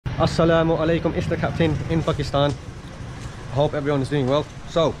Assalamu alaikum, it's the captain in Pakistan. Hope everyone is doing well.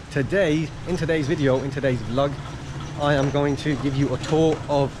 So today, in today's vlog, I am going to give you a tour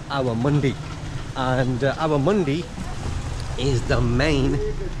of our Mandi. And our Mandi is the main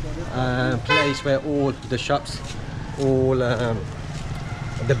place where all the shops, all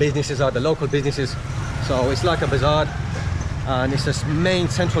the businesses are, the local businesses. So it's like a bazaar, and it's this main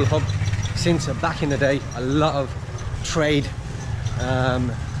central hub. Since back in the day, a lot of trade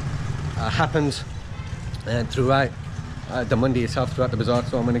happens throughout the Mandi itself, throughout the bazaar.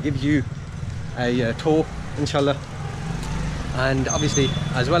 So I'm going to give you a tour, inshallah, and obviously,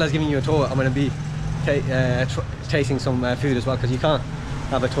 as well as giving you a tour, I'm going to be tasting some food as well, because you can't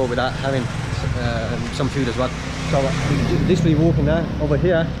have a tour without having some food as well. So literally walking there, over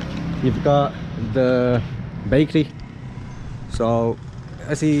here you've got the bakery. So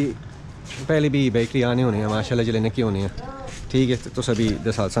I see पहले भी bakery आनी होनी है माशाल्लाह, जलेने की होनी है। ठीक है, तो सभी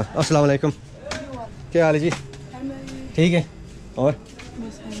 10 साल से। अस्सलाम वालेकुम, क्या हाल है जी? ठीक है, और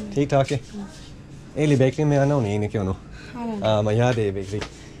ठीक ठाक है। ये बेकरी में आना होनी है क्यों ना? हाँ, मैं याद है बेकरी।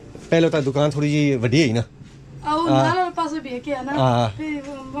 पहले तो दुकान थोड़ी जी वड्डी है ना? हाँ,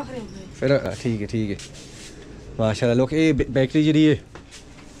 फिर ठीक है माशाल्लाह। लोग ये बेकरी जी है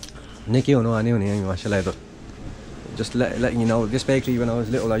ने क्यों ना आनी होनी है माशाल्लाह। तो just letting you know, this bakery, when I was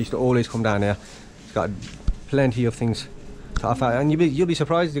little, I used to always come down here. It's got plenty of things to offer, and you'll be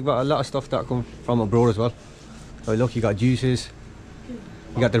surprised, they've got a lot of stuff that come from abroad as well. So look, you got juices,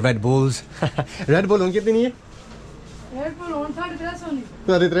 you got the Red Bulls. Red Bull on कितनी है? Red Bull on 350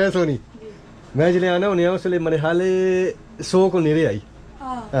 350 मैं जले आना होने उसले मेरे हाले 100 को नहीं आई।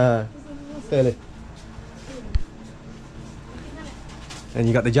 हाँ पहले। And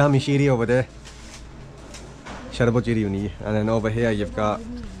you got the Jami Shiri over there. And then over here you've got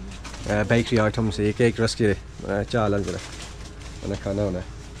bakery items, cake rusky,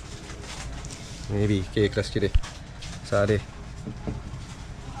 maybe cake rusky, sare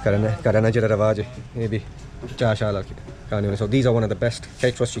karana jara ravaj, maybe cha shala. So these are one of the best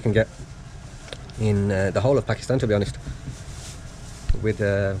cake rusts you can get in the whole of Pakistan, to be honest, with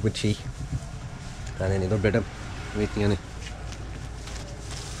tea, and then bread up with the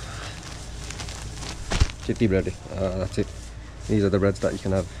chitty bread. That's it. These are the breads that you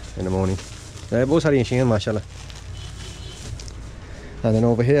can have in the morning. Both are in mashallah. And then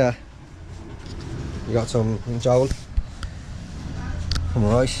over here you got some jawal, some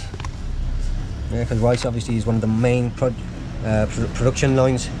rice. Yeah, because rice obviously is one of the main production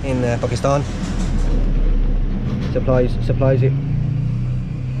lines in Pakistan.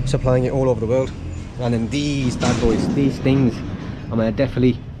 Supplying it all over the world. And then these bad boys, these things, I'm gonna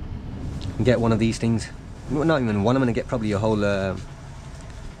definitely get one of these things. Not even one, I'm gonna get probably a whole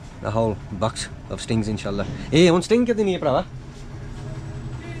box of stings, inshallah. Hey, one sting कितनी है भरावा?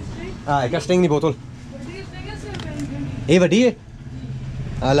 हाँ, एक sting नहीं बोतल। ये बड़ी है?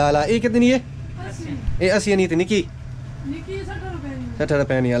 आला ये कितनी है? 80 नहीं थी निकी? 60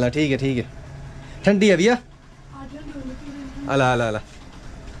 रुपए नहीं। आला ठीक है। ठंडी है भैया? आला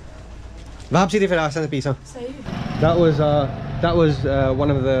वापसी थी फिर आसान पीसा। That was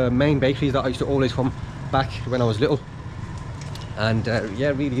one of the main bakeries that I used to always come back when I was little, and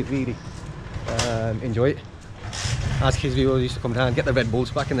yeah, really enjoy it. As kids we always used to come down and get the Red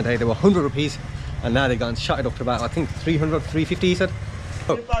Bulls. Back in the day they were 100 rupees, and now they've gone shot it up to about, I think, 300, 350 he said.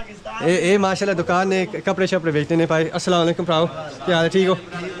 ए माशाल्लाह दुकान ने कपड़े शपड़े बेचने ने पाए। अस्सलाम वालेकुम भराओ, क्या हाल है? ठीक हो?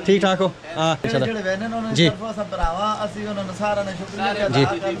 ठीक ठाक हो? हाँ जी जी,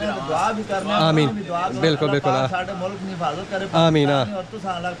 आमीन, बिल्कुल आमीन,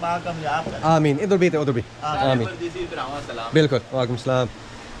 आमीन। इधर भी आमीन, बिल्कुल। वालेकुम सलाम।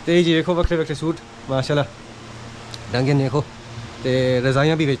 तो ये जी देखो वक्रे सूट माशाल्लाह ढंगे देखो, तो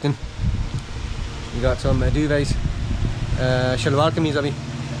रज़ाइयाँ भी बेचते हैं। You got some duvets, salwar कमीज़ भी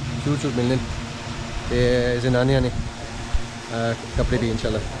शूट मिलने, ज़नानियाँ ने कपड़े भी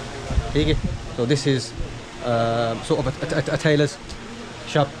इंशाल्लाह। ठीक है, so this is sort of a tailor's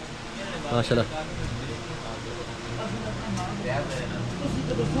shop, माशाल्लाह।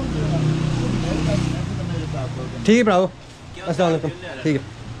 ठीक है ब्रावो, अस्सलाम वालेकुम। ठीक है।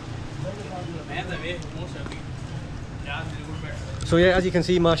 So yeah, as you can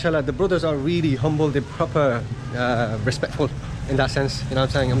see, mashallah, the brothers are really humble, they're proper respectful in that sense, you know what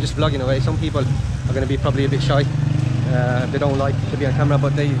I'm saying? I'm just vlogging away. Some people are going to be probably a bit shy, they don't like to be on camera,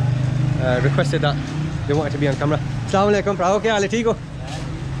 but they requested that they wanted to be on camera. Assalamu alaikum, bravo, kya haal hai? Theek ho?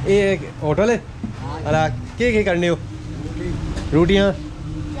 Ye hotel hai? Ala ke karne ho? Rotiyan,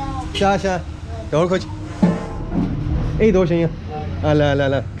 cha aur kuch? Ei do shaiyan.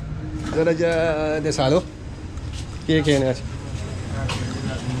 Ala zara de salo ke ne aaj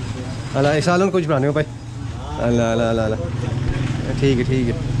अल्लाह इस साल कुछ बनाने हो भाई अल्लाह अल्लाह अल्लाह ठीक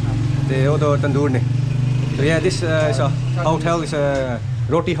है ते वो तो तंदूर ने so yeah this is a hotel it's a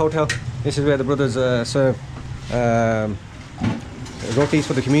roti hotel this is where the brothers serve rotis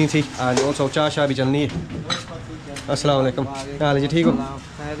for the community and also cha shah bhi chalni hai assalamu alaikum हाल जी ठीक हो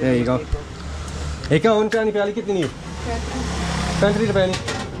there you go एक और पानी प्याली कितनी है 35 रुपए नहीं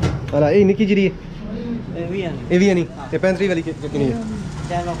अल्लाह ये निकी जी है ये भी नहीं ते 35 वाली कितनी है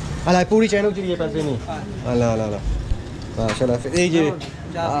अल्लाह पूरी चैनल जी है 35 नहीं अल्लाह अल्लाह अल्लाह माशाल्लाह फिर ये जी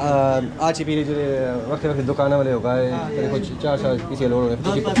आज ही पीरी जो वक्त दुकान वाले होगा कुछ 4 साल किसी लोग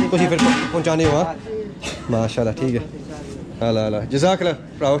कुछ फिर पहुंचाने हुआ माशाल्लाह ठीक है अल्लाह अल्लाह जज़ाकल्लाह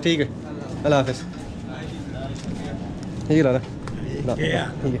प्राओ ठीक है अल्लाह हाफिज़ ठीक है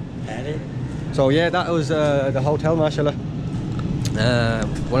ठीक है so yeah that was the hotel mashallah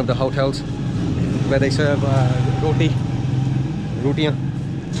one of the hotels where they serve rotiyan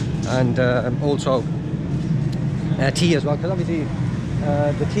and also tea as well because obviously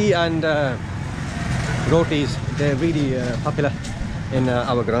the tea and rotis they're really popular in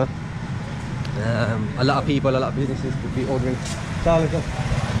our Gram. A lot of people, a lot of businesses would be ordering.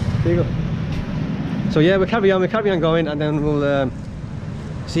 There you go. So yeah, we'll carry on going, and then we'll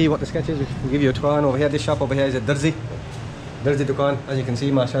see what the sketch is. We'll give you a tour over here. This shop over here is a Darzi Dukan, as you can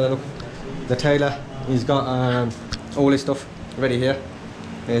see, mashallah. Look, the tailor, he's got all his stuff ready here.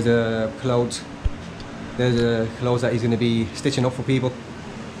 There's clothes. There's clothes that he's going to be stitching up for people,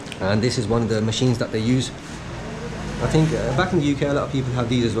 and this is one of the machines that they use. I think back in the UK a lot of people have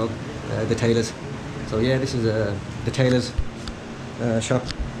these as well, the tailors. So yeah, this is the tailors shop.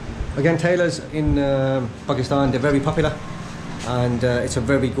 Again, tailors in Pakistan, they're very popular, and it's a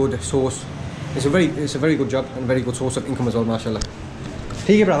very good source. It's a very good job and very good source of income as well, mashallah.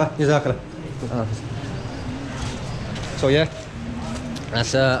 ठीक है brother, jazakallah. So yeah,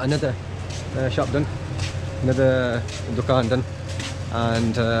 that's another shop done. Another dukaan done,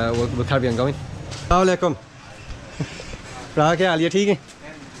 and we'll carry on going. Assalamualaikum. Bra क्या हाल है ठीक है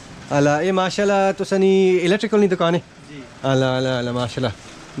अल्लाह ये माशाल्लाह तो Sunny electrical नहीं दुकान है जी अल्लाह अल्लाह अल्लाह माशाल्लाह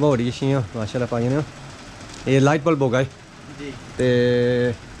बहुत ही अच्छी है माशाल्लाह पाई ने ये लाइट बल्ब हो गए जी ते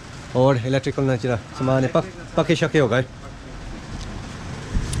और इलेक्ट्रिकल ना चला सामान है पक्के शके हो गए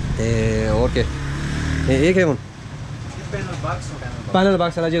ते और के ये एक है पैनल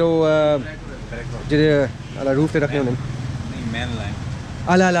बॉक्स वाला जो अल्लाह रूफ पे रखने होने नहीं मेन लाइन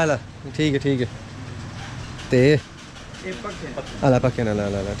अल्लाह अल्लाह ठीक है ते अल्लाह पक्के ना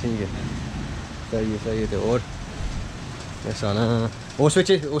अल्लाह ठीक है सही है तो और ऐसा ना वो स्विच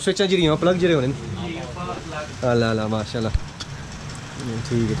जी रही प्लग जरे होने अल्लाह अल्लाह माशाल्लाह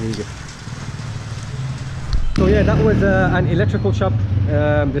ठीक है So yeah, that was an electrical shop.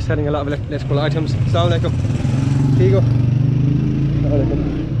 They're selling a lot of electrical items. Assalamu alaikum. ठीक हो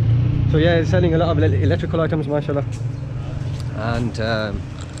so yeah, it's selling a lot of electrical items, mashallah, and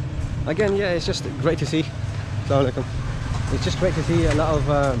again, yeah, it's just great to see. Assalamu alaikum. It's just great to see a lot of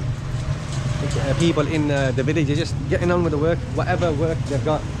people in the village. They're just getting on with the work, whatever work they've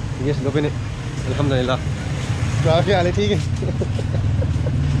got, they're just loving it. Alhamdulillah.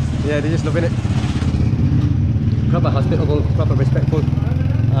 Yeah, they're just loving it. Proper hospitable, proper respectful,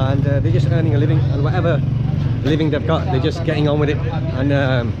 and they're just earning a living, and whatever living they've got, they're just getting on with it, and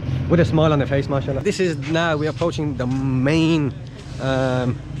with a smile on their face, mashallah. This is now we're approaching the main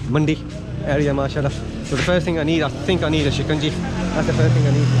Mandi area, mashallah. So the first thing I think I need a shikanji. That's the first thing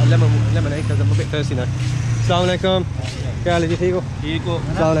I need. A lemonade, because I'm a bit thirsty now. Assalamu alaikum. क्या हाल है जी ठीक हो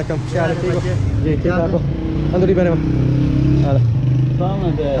अस्सलाम वालेकुम क्या हाल है ठीक हो जी ठीक ठाक हो अंदर ही बैठे हो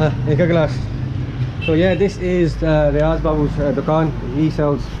एक गिलास. So yeah, this is Riaz Babu's dukaan. He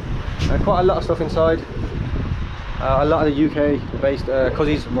sells quite a lot of stuff inside. A lot of the UK based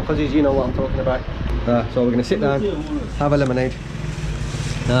cozies, you know what I'm talking about. So we're going to sit down, have a lemonade.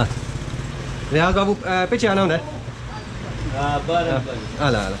 Riaz Babu, piche aana hunde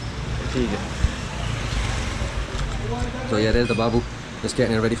ala theek hai. So yeah, there's the Babu just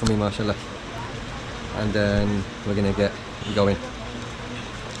getting it ready for me, mashallah, and then we're going to get going.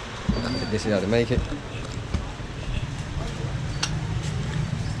 This is how to make it.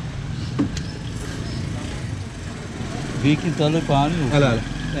 Week is dollar pound. Ala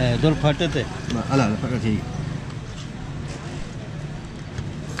dollar fatte the. Ala fatte theek.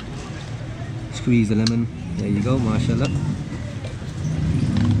 Squeeze the lemon. There you go, mashallah.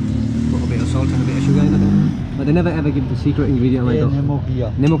 Put a bit of salt and a bit of sugar in it. But they never ever give the secret ingredient like that.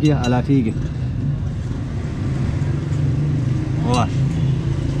 Nemokia. Ala theek. Wow.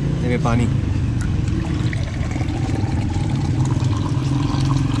 Maybe pani.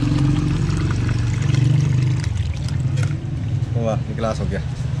 वाह गिलास हो गया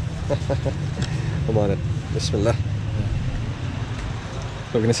Come on then. Bismillah.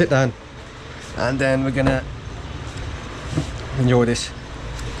 So we're gonna sit down and then we're gonna enjoy this.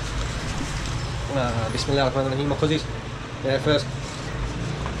 Bismillah ar-Rahman ar-Rahim, my cousins. Yeah, first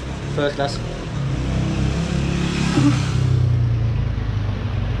class.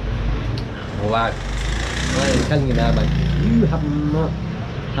 Wow. I'm telling you now, man, you have not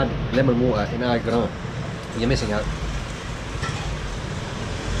had lemon water in our ground. You're missing out.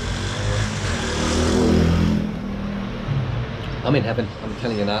 I'm in heaven. I'm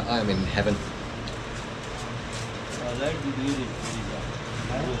telling you now, I am in heaven.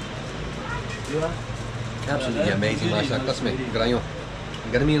 Absolutely amazing, mashallah. That's me. Grayo.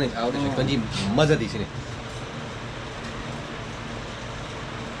 Garmi nahi out. Kanji maza di sini.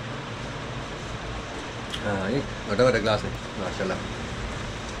 ये बड़ा glass है माशाल्लाह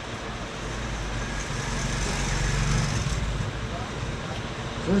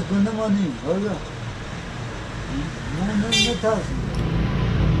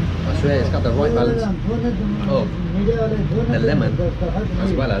I swear it's got the right balance of the lemon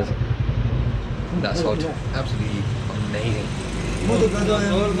as well as that salt. Absolutely amazing.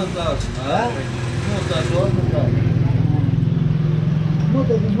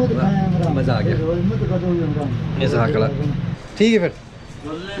 मजा आ गया ठीक है फिर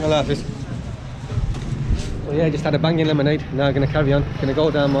Allah Hafiz. So yeah, just had a banging lemonade. Now I'm going to carry on. Going to go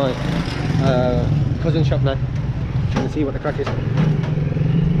down my cousin's shop now and see what the crack is.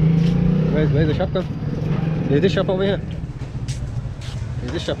 Where's the shop gone? Is this shop over here?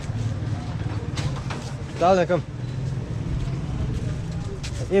 Is this shop? Assalamu alaikum.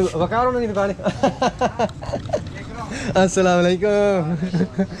 ये वकार होना नहीं दुकान अस्सलाम वालेकुम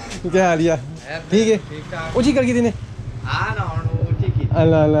क्या हाल है ठीक है ऊँची करके देने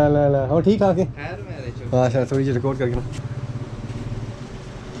अल्लाह अल्लाह अल्लाह अल्लाह और ठीक ठाक है माशाल्लाह थोड़ी सी रिकॉर्ड करके ना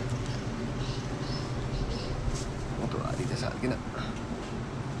तो आ रही थी साथ की ना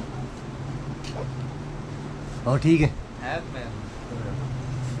और ठीक है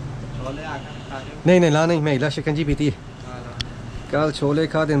नहीं नहीं ला नहीं मैं इला शिकंजी पीती है कल छोले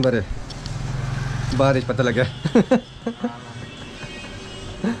खा दिन भरे बारिश पता लगा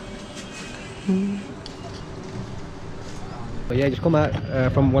But yeah, just come out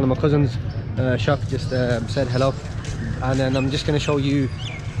from one of my cousins' shop, just said hello, and then I'm just going to show you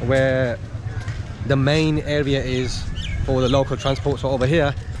where the main area is for the local transport. So over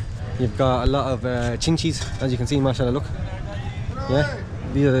here you've got a lot of chinchis, as you can see, mashallah, look. Yeah,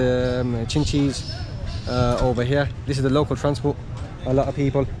 these are the chinchis over here. This is the local transport. A lot of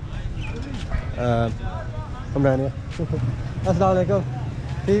people come down here. Assalamu alaikum.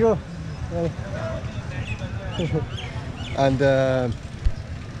 Here you go. And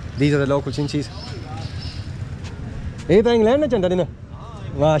these are the local chinchis. Hey, bang land chanda dina.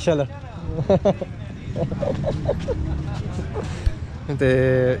 Mashallah.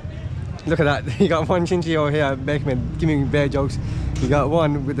 Look at that. You got one chinchi over here, Beckman, giving bear jokes. You got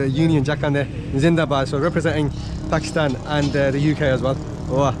one with the Union Jack on there, Zindabad, so representing Pakistan and the UK as well.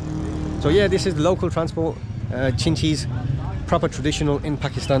 Oh. So yeah, this is local transport, chinchis, proper traditional in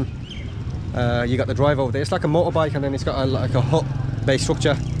Pakistan. You got the drive over there. It's like a motorbike, and then it's got like a hut-based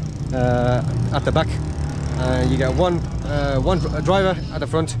structure at the back. You get one driver at the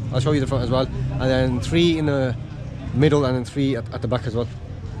front. I'll show you the front as well, and then 3 in the middle, and then 3 at the back as well.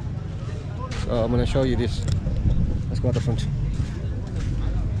 So I'm going to show you this. Let's go at the front.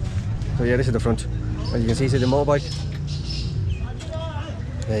 So yeah, this is the front. As you can see, this is the motorbike.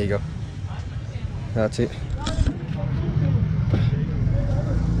 There you go. That's it.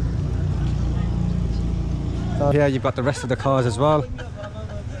 So here you've got the rest of the cars as well.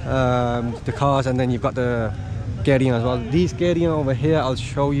 The cars, and then you've got the Garian as well. These Garian over here, I'll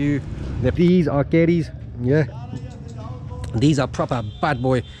show you. These are Garies. Yeah. These are proper bad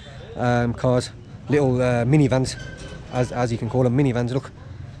boy cars, little minivans, as you can call them, minivans. Look,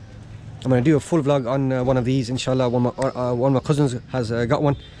 I'm going to do a full vlog on one of these, inshallah. One of my cousins has got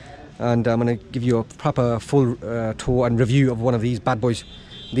one, and I'm going to give you a proper full tour and review of one of these bad boys.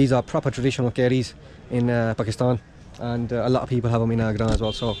 These are proper traditional Garies in Pakistan, and a lot of people have them in Agra as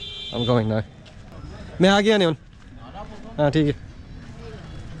well. So I'm going now. मैं आ गया नहीं हाँ ठीक है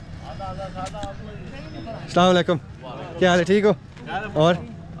अस्सलाम वालेकुम क्या हाल है ठीक हो और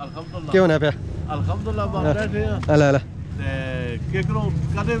क्यों होना पे अल्हम्दुलिल्लाह बैठे हैं अल्लाह अल्लाह के करो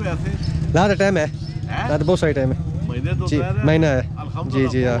कदे वैसे ला द टाइम है ला द बहुत सही टाइम है महीने तो जी महीना है जी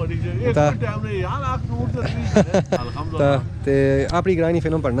जी हाँ टाइम ने यार आप टूट अल्हम्दुलिल्लाह ते अपनी ग्रानी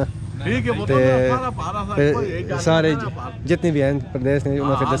फिल्म पढ़ना ठीक है वो तो ते सारा पारा सा फिर कोई एक जाने सारे का ना पार। जितने भी हैं प्रदेश ने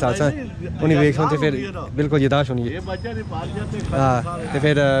उन्हें फिर दस साल उन्हें वेख सुनते फिर बिल्कुल यदाश होनी है ये बच्चा नहीं पार जाते हाँ तो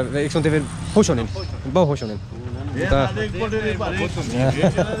फिर एक सुनते फिर खुश होने बहुत खुश होने ये साले एक कोटे नहीं पार ये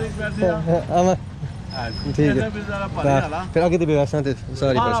चला नहीं बैठे आमा ठीक है बेचारा पार आला फिर आगे तो व्यवस्था थे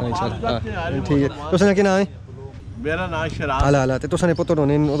सारी परेशानी इंशाल्लाह ठीक है तो उसने क्या नाम है मेरा नाम शराब आला आला तो उसने पुत्र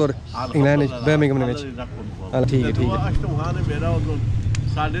होने उधर इंग्लैंड बर्मिंघम में आला ठीक है अष्टम ने मेरा उधर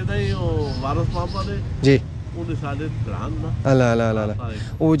साढ़े नहीं वो वारस पापा ने जी उन्हें साढ़े ग्राम ना आला आला आला आला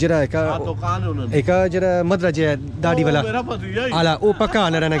वो जरा एक दुकान है उन्होंने एक जरा मदरज है दाढ़ी वाला मेरा भतीजा ही आला वो पक्का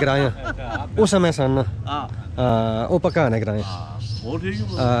आना रहना कराया उस समय सन हाँ वो पक्का आना कराया वो ठीक है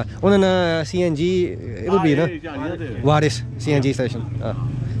उन्होंने CNG वो भी ना वारिस CNG स्टेशन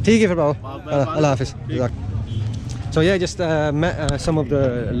ठीक है फिर बाबू अल्लाह हाफिज So yeah, just met some of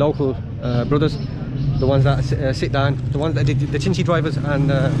the local brothers, the ones that sit down, the ones that the Chinchi drivers and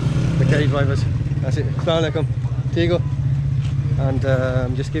the carry drivers. That's it. Assalamu alaikum. Here you go. And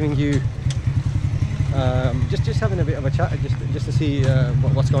I'm just giving you, just having a bit of a chat, just to see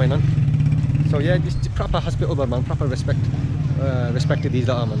what's going on. So yeah, just proper hospitable man, proper respect to these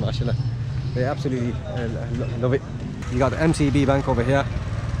lot, man, mashallah. They absolutely love it. You got the MCB bank over here,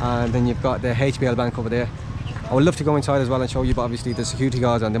 and then you've got the HBL bank over there. I would love to go inside as well and show you, but obviously the security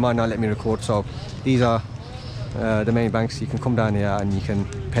guards and they might not let me record. So these are the main banks. You can come down here and you can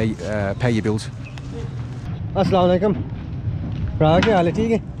pay your bills. Assalamu alaikum. क्या हाल है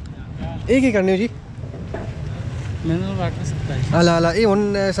ठीक है एक ही करने हो जी मैंने water supply अल्लाह अल्लाह ये उन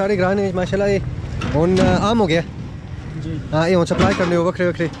सारे ग्राहक ने माशाल्लाह ये उन आम हो गया जी हाँ ये उन सप्लाई करने हो वक्रे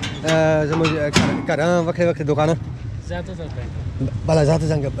वक्रे घर वक्रे वक्रे दुकान ज़्यादा बैंक भला ज़्यादा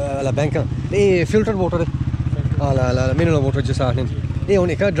जंग वाला बैंक ये फिल्टर वाटर अल्लाह अल्लाह मिनरल वाटर जैसा है ये उन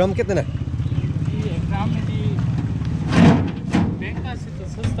एक ड्रम कितने ना एग्जाम में जी बैंक का से तो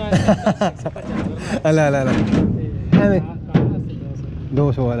सस्ता है अल्लाह अल्लाह अल्लाह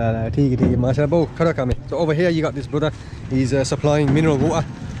 200 अल्लाह ठीक है माशाल्लाह बहुत खरा काम है so over here you got this brother he's supplying mineral water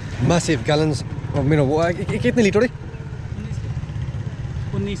massive gallons of mineral water कितने लीटर है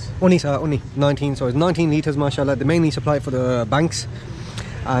 19 so it's 19 liters mashallah they mainly supply it for the banks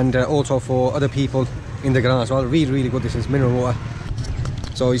and also for other people in the ground as well really good this is mineral water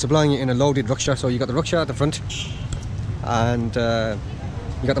so he's supplying it in a loaded rickshaw so you got the rickshaw at the front and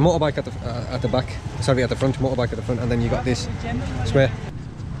you got the motorbike at the back sorry at the front motorbike at the front and then you got this square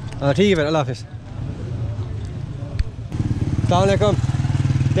ठीक है फिर अल्लाह हाफिज़ अस्सलाम वालेकुम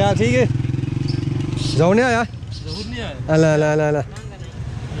क्या ठीक है ज़ोर नहीं आया अल्लाह अल्लाह अल्लाह अल्लाह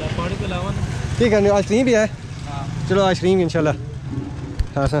पानी पे लावा ना ठीक है आइसक्रीम भी है चलो आइसक्रीम इंशाल्लाह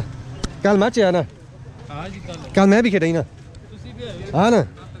हाँ सर कल मैच है ना हाँ जी कल मैं भी खेड़ा ही ना हाँ ना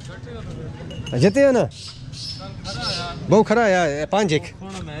जीते है ना बहुत खरा है 5-1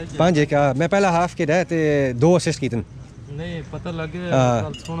 मैं पहला हाफ के रहे थे 2 असिस्ट की थी नहीं पता लग गया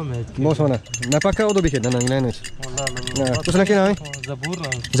कल सोना मैच बहुत सोना मैं पक्का उधर भी खेलना ना इंग्लैंड में तुसने क्या नाम है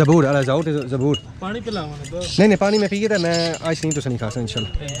ज़बूर अल्लाह ज़बूर पानी पिलावा ना नहीं पानी में पी गया था मैं आइसक्रीम तो नहीं खा सकता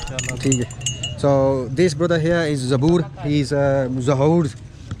इंशाल्लाह ठीक है so this brother here is Zabur he's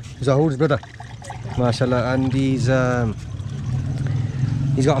Zahur's brother mashallah and he's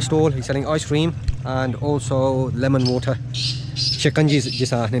got a stall he's selling ice cream and also lemon water shikanji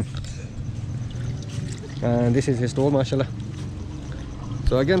jisa name and this is his stall mashallah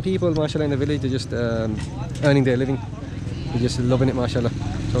so again people mashallah in the village they're just earning their living they're just loving it mashallah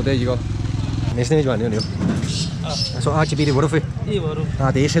so there you go इसने भी जवानी होनी हो so आज पीरे बर्फ है ये बर्फ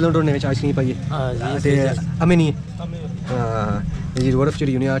हाँ तो ये सिलेंडर ने आइसक्रीम पाई हाँ ते हमें नहीं हाँ ये बर्फ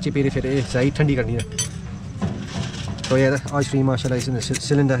चढ़ी होनी आज पीरे फिर ये सही ठंडी करनी है so yeah the ice cream mashallah is in the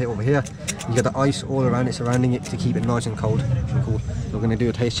cylinder here over here you got the ice all around it surrounding it to keep it nice and cold and cool we're going to do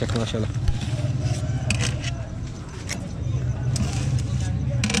a taste check mashallah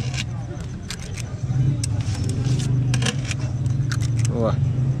वाह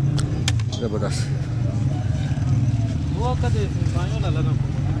ज़बरदस्त वो कदे पानी वाला लगा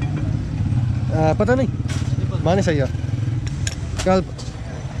पता नहीं माने सही है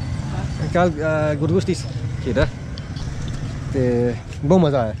कल गुरगुश्ती खेला ते बहुत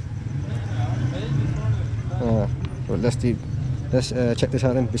मज़ा आया so let's check this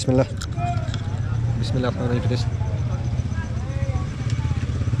out then bismillah for this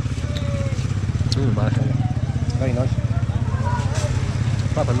mashallah very nice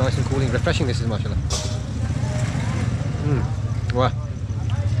proper nice and cooling refreshing this is mashallah वाह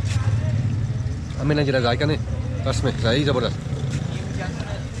अम्मी ने जरा जायका ने बस में सही ज़बरदस्त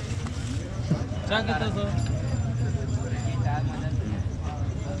क्या कहता था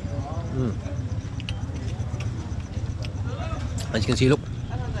as you can see look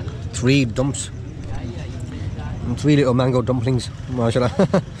 3 dumps. And 3 little mango dumplings, mashallah.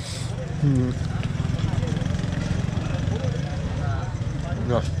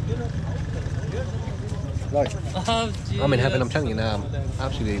 Right. Right. I'm in heaven, I'm telling you now, I'm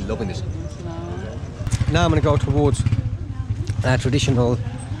absolutely loving this. Now I'm going to go towards a traditional,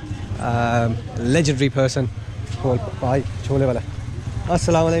 legendary person called Bhai Chole Wala.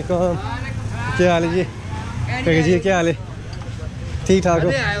 Assalamu alaikum. क्या हाल है जी? जी क्या हाल है? ठीक ठाक हो?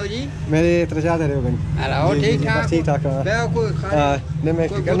 मेरे तरजा दे रहे हो बहन? ठीक ठाक हाँ नहीं मैं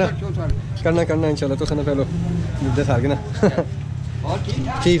करना इंशाल्लाह तो सना पहलो 10 साल के ना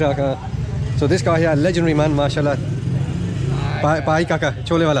ठीक ठाक हाँ. So this guy here, legendary man, mashallah. Bhai Kaka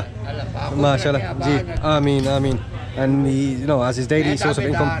Chole Wala, mashallah. Ji, Ameen. And he, you know, as his daily source of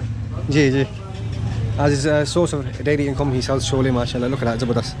income, ji. As his source of daily income, he sells chole, mashallah. Look at that,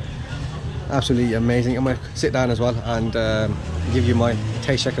 zabardast. Absolutely amazing. I'm gonna sit down as well and give you my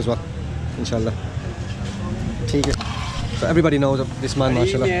taste check as well, inshallah. So everybody knows of this man,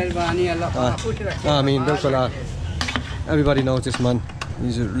 mashallah. Ameen, bilkul. Everybody knows this man.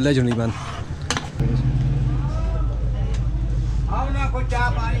 He's a legendary man.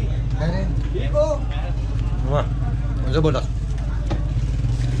 Wow, zabardast.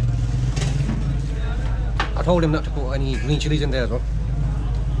 I told him not to put any green chilies in there as well,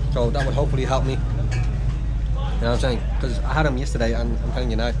 so that would hopefully help me. You know what I'm saying? Because I had them yesterday and I'm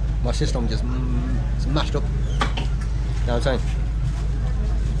telling you now, my system just mashed up. You know what I'm saying?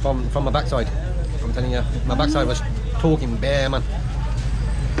 From my backside. I'm telling you, my backside was talking bare, man.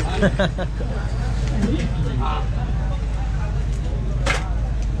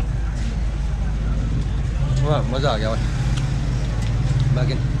 वाह मज़ा आ गया भाई. Back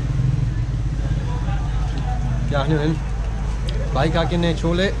in. क्या है ना? भाई काके ने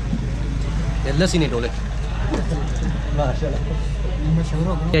छोले, ये लस्सी ने डोले. माशाल्लाह.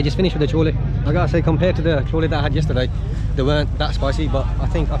 Yeah, just finished with the chole. I gotta say, compared to the chole that I had yesterday, they weren't that spicy. But I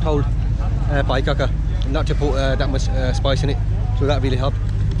think I told Bhai Kaka not to put that much spice in it, so that really helped.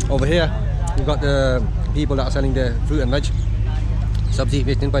 Over here, you've got the people that are selling the fruit and veg. Sabzi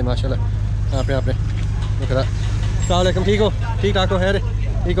बेचते हैं भाई माशाल्लाह. आपने look at that. Assalamu alaikum. ठीक ठाक हो है रे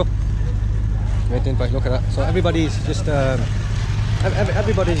ठीक हो. Look at that. So everybody's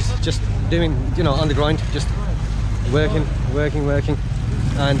just doing, you know, on the grind, just working,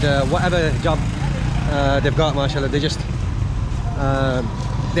 and whatever job they've got, mashallah, they just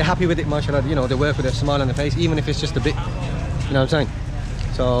they're happy with it, mashallah. You know, they work with a smile on their face, even if it's just a bit. You know what I'm saying?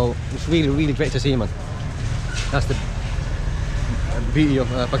 So it's really great to see, man. That's the beauty of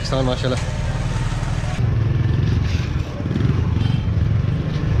Pakistan, mashallah.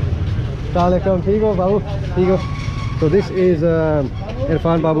 Assalamualaikum, Tigo, Babu, Tigo. So this is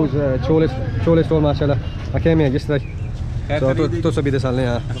Irfan Babu's chole store, mashallah. I came here yesterday. So to sabhi de salne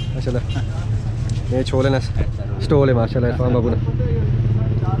yaar, mashallah. Ye chole na store hai, mashallah, Irfan Babu na.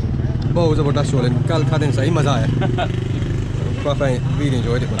 Bahut zabardast chole. Kal kha din sahi maza aaya. I really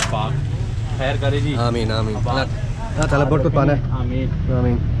enjoyed it. Khair kare ji. Ameen. Allah Taala barkat paana. Ameen.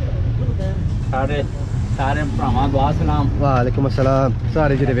 सारे भरावां दुआ सलाम. वालेकुम अस्सलाम.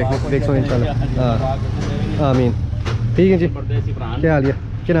 सारे जिहड़े वेखो इंशाल्लाह. आमीन. ठीक है जी. क्या हाल है?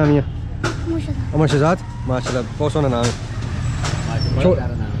 क्या नाम है? अमर शहजाद. माशाल्लाह बहुत सोहना नाम है.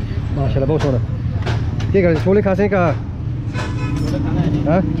 माशाल्लाह बहुत सोहना. क्या कर छोले खासे का?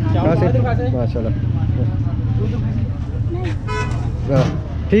 हाँ खासे. माशाल्लाह.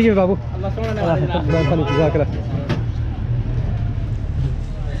 ठीक है बाबू.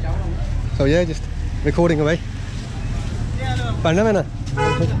 So yeah, just recording away. Panna mein na.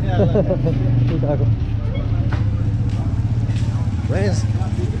 Where's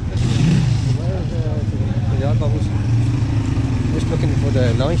Punjab Babu's? Just looking for the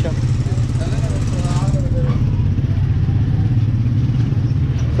line shop.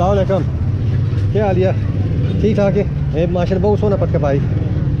 Assalamu alaikum. क्या हाल है? ठीक ठाक है. माशाल्लाह बहुत सोना पटका भाई.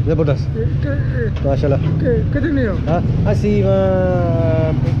 जबरदस्त. माशाल्लाह. कितने हो? हाँ अस्सी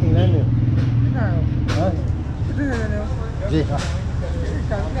इंग्लैंड में. हाँ जी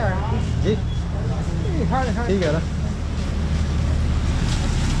जी ठीक है ना.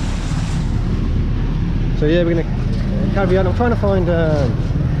 So yeah, we're gonna carry on. I'm trying to find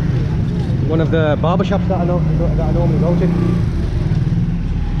one of the barber shops that I normally go to.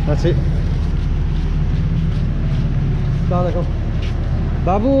 That's it. Assalamualaikum.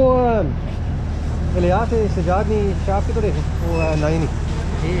 Babu, Eliate Sajadni shop ki to dekho. वो नहीं नहीं.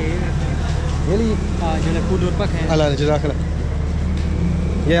 Really? जो food और पक है. Allah jazakallah.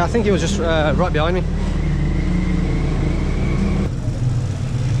 Yeah, I think he was just right behind me.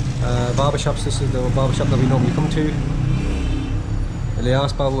 Barber shops. This is the barber shop that we normally come to.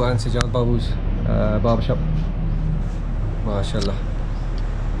 Ilyas Babu and Sijal Babu's barbershop. MashaAllah.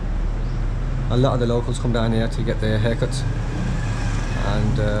 A lot of the locals come down here to get their haircuts,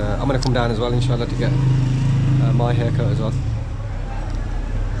 and I'm going to come down as well, inshallah, to get my haircut as well.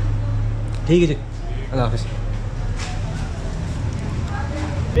 ठीक है जी, अल्लाह हाफिज़।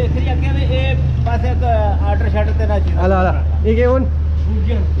 अल्लाह अल्लाह, ये क्या one?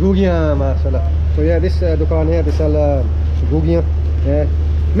 घुगियाँ, माशाल्लाह। So yeah, this दुकान है, they sell घुगियाँ,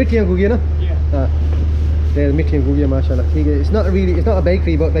 मिठियाँ घुगियाँ ना? हाँ, they're मिठियाँ घुगियाँ, माशाल्लाह। ठीक है, it's not a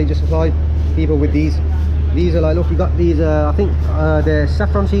bakery, but they just supply people with these. These are like, look, we got these, I think they're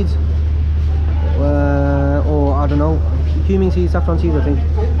saffron seeds, or I don't know, cumin seeds, saffron seeds, I think.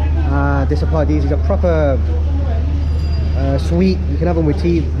 They supply these are proper sweet, you can have them with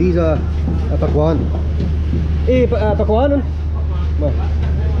tea. These are pakwan. Pakwan?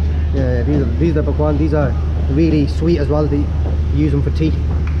 Yeah, these are pakwan. These are really sweet as well. They use them for tea.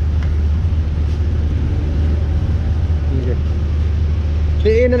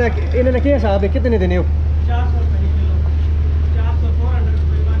 इन्होंने क्या हिसाब है, कितने देने हो?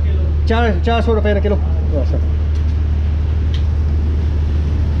 400 रुपए kilo.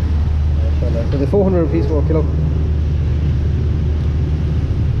 So they're 400 rupees for a kilo.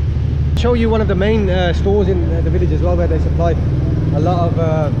 Show you one of the main stores in the village as well, where they supply a lot of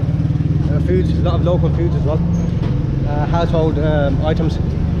foods, a lot of local foods as well, household items.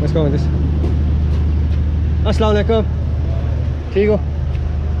 Let's go with this. Assalamu alaikum. ठीक हो?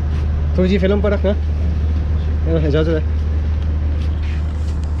 थोड़ी सी film पर रखना, इजाज़त है।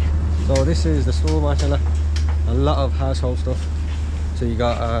 So this is the store, mashallah. A lot of household stuff. So you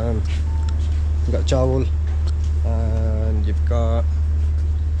got chawal, and you've got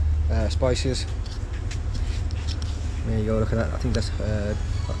spices. There you go, look at that. I think that's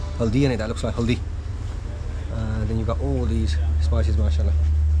haldi in it. That looks like haldi. And then you've got all these spices, mashallah.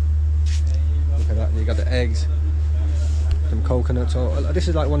 Look at that. You got the eggs, some coconuts. So this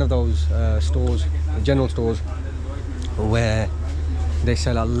is like one of those stores, general stores, where they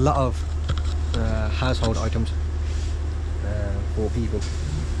sell a lot of household items for people.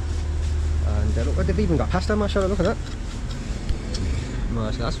 And look, they've even got pasta, mashallah. Look at that.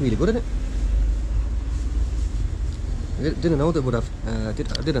 Mashallah, that's really good, isn't it? Didn't know they would have. I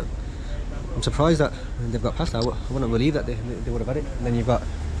didn't. I'm surprised that they've got pasta. I wouldn't believe that they would have had it. And then you've got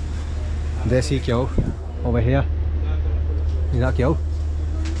desi kyo over here. Is that kyo?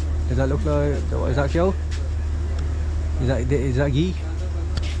 Does that look like? Is that kyo? Is that ghee?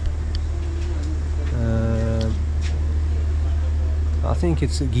 I think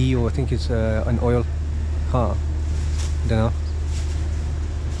it's ghee, or I think it's an oil. Don't know.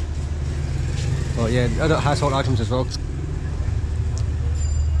 Oh yeah, other household items as well.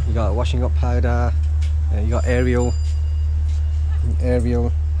 You got washing up powder. You got Ariel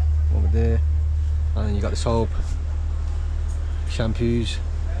over there, and then you got the soap, shampoos,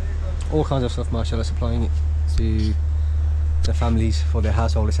 all kinds of stuff, mashallah, supplying it to the families for their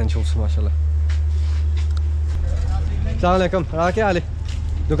household essentials, mashallah. अस्सलाम वालेकुम, क्या हाल है?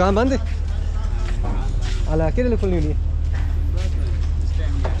 दुकान बंद है? अल्लाह कितने खुलनी हुई है?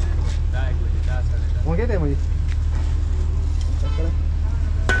 वो कहते हैं मुझे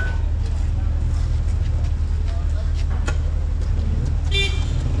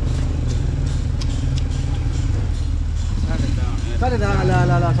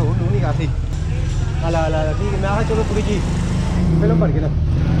ला सो नहीं काफ़ी अला ठीक है मैं आया चलो थोड़ी जी फिल्म पढ़ के ना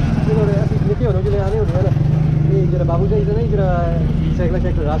चलो निके हो जो आने हो रहे हैं ना ये जरा बाबू जी इधर नहीं जरा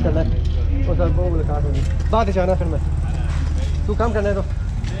साइकिल रात करना है और सब वो मुलाकात होगी बात है जाना फिर मैं तू काम करना है तो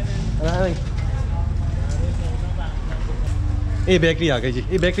ये बेकरी आ गई जी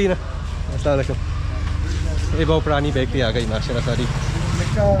ये बेकरी ना अस्सलाम वालेकुम ये बहुत पुरानी बेकरी आ गई माशाल्लाह सारी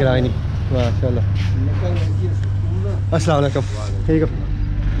किराए नहीं माशाल्लाह अस्सलाम वालेकुम ठीक है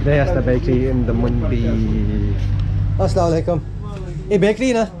there's the bakery in the Mandi अस्सलाम वालेकुम ये बेकरी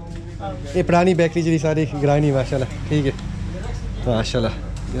ना ये पुरानी बेकरी जी सारी गिरानी माशाल्लाह ठीक है माशाल्लाह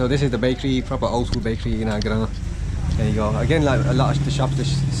you know this is the bakery proper old school bakery in Agrana there you go again like a lot of the shops are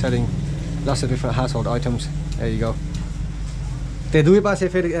selling lots of different household items there you go ते दूसरे पासे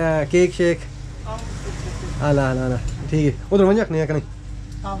फिर cake shake अला ठीक है उधर वहीं रखने हैं कहीं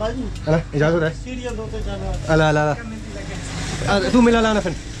हाँ भाई अला इजाज़त है सीरियल दो तो चलो अला तू मिला लाना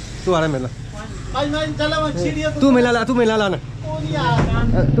फिर तू आ रहा है मिला तू मिला लाना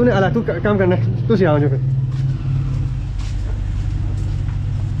तूने अला तू काम करना तू से आओ जो फिर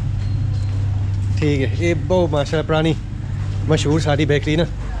ठीक है ये बहुत माशाल्लाह पुरानी मशहूर सारी बेकरी ना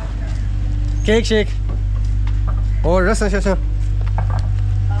केक शेक और रस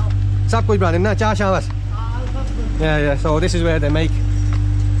सब कुछ बना देना चाह शाह बस yeah so this is where they make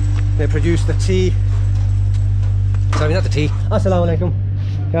They produce the tea. Sorry, not the tea. Assalamu alaikum.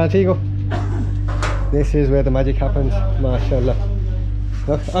 Yeah, Tigo. This is where the magic happens. MashaAllah.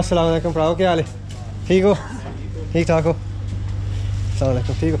 Look, assalamu alaikum, bro. Okay, Ali. Tigo. ठीक ठाक हो? अस्सलाम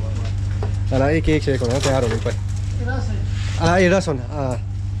वालेकुम, ठीक हो? अला एक cake shake होना तैयार होने पर। अला ये रस होना,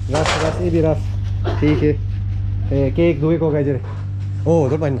 रस ये भी रस, ठीक है। केक दो एक हो गए जरे। Oh,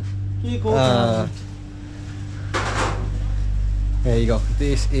 don't mind. There you go.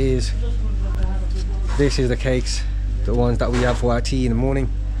 This is the cakes, the ones that we have for our tea in the morning.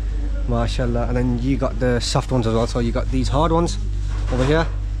 MashaAllah. And then you got the soft ones as well. So you got these hard ones over here.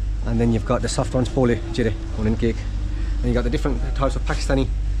 And then you've got the soft ones, pole jire, one in cake. And you got the different types of Pakistani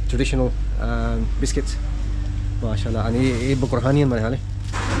traditional biscuits. MashaAllah. And ye bukurhani and manhale.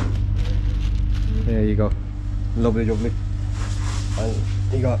 There you go. Lovely, lovely. And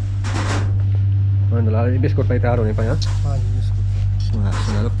you got biscuit right there on it, huh?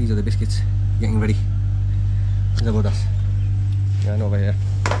 MashaAllah. Look, these are the biscuits getting ready. Zabardast. Yeah, over here.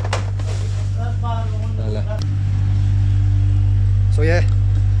 So yeah,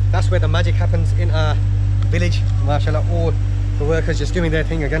 that's where the magic happens in our village. MashaAllah, all the workers just doing their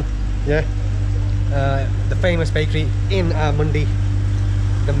thing again. Yeah, the famous bakery in our Mandi,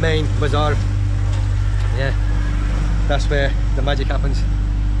 the main bazaar. Yeah, that's where the magic happens.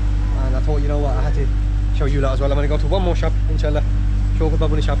 And I thought, you know what, I had to show you that as well. I'm going to go to one more shop, inshallah. Show the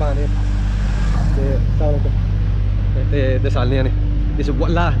babuni shop on here. This is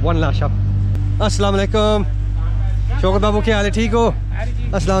one last shop. Assalamu alaikum. Shokar babu kya haal hai? Theek ho?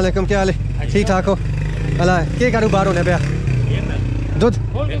 Assalamu alaikum, kya haal hai? Theek thaak ho? Allah, ke karobar hone paya? Dudh?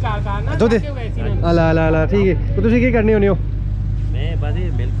 Dudh? Allah, theek hai. To tusi ki karni hone ho? मैं बाजी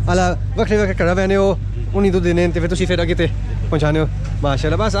milk Allah, vakre kara bene ho. Uni dudh dene te fir tusi fir age te pahunchane ho.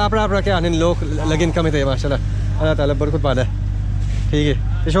 MashaAllah, bas apna kya haal log lagin kam the MashaAllah. Allah Taala barakut paada. Theek hai.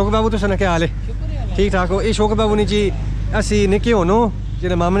 Te Shokar babu tusana kya haal hai? Theek thaak ho. Ye Shokar babu ni ji asi nikke hono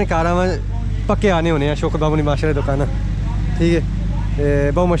jehde mamane karawa पक्के आने होने हैं शौकत बाबू ने माशाल्लाह दुकान ठीक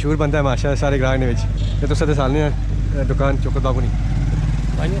है बहुत मशहूर बंदा है माशाल्लाह सारे ग्राहक ने ये तो सदे साल ने दुकान शौकत बाबू ने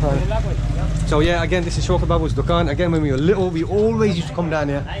So yeah, again this is Shokar Babu's dukan. Again, when we were little we always used to come down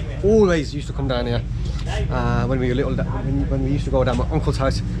here, when we were little, when we used to go down my uncle's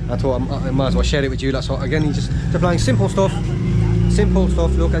house. I thought I might as well share it with you. So again, he's just supplying simple stuff,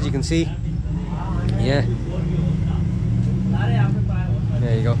 look, as you can see. Yeah,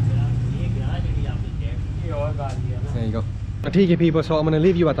 there you go. There you go. Okay people, so I'm going to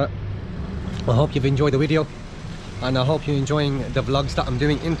leave you at that. I hope you've enjoyed the video and I hope you're enjoying the vlogs that I'm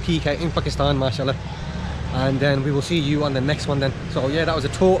doing in PK, in Pakistan, mashallah. And then we will see you on the next one then. So yeah, that was a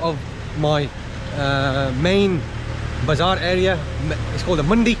tour of my main bazaar area. It's called the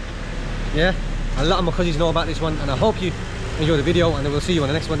Mandi. Yeah, a lot of my cousins know about this one and I hope you enjoy the video and then we'll see you on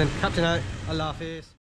the next one then. Captain out, Allah Hafiz.